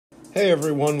Hey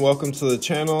everyone, welcome to the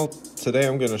channel. Today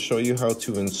I'm going to show you how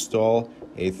to install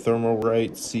a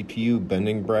Thermalright CPU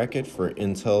bending bracket for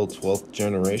Intel 12th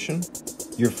generation.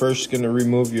 You're first going to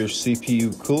remove your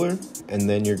CPU cooler, and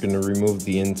then you're going to remove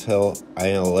the Intel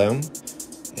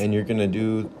ILM. And you're going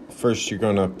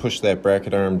to push that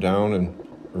bracket arm down and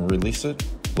release it.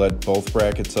 Let both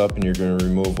brackets up, and you're going to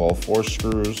remove all 4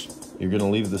 screws. You're going to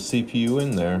leave the CPU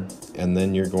in there, and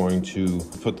then you're going to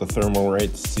put the Thermalright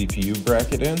CPU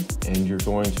bracket in, and you're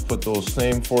going to put those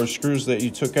same 4 screws that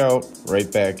you took out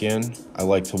right back in. I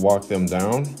like to walk them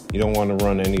down. You don't want to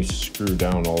run any screw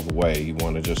down all the way. You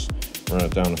want to just run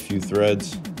it down a few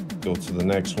threads, go to the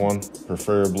next one,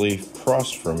 preferably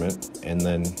cross from it, and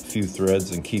then a few threads,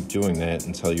 and keep doing that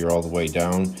until you're all the way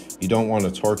down. You don't want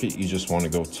to torque it, you just want to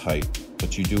go tight,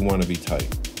 but you do want to be tight.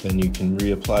 Then you can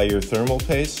reapply your thermal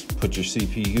paste, put your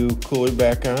CPU cooler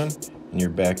back on, and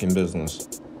you're back in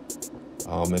business.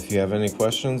 If you have any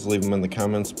questions, leave them in the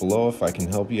comments below. If I can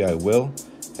help you, I will.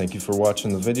 Thank you for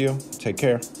watching the video. Take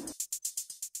care.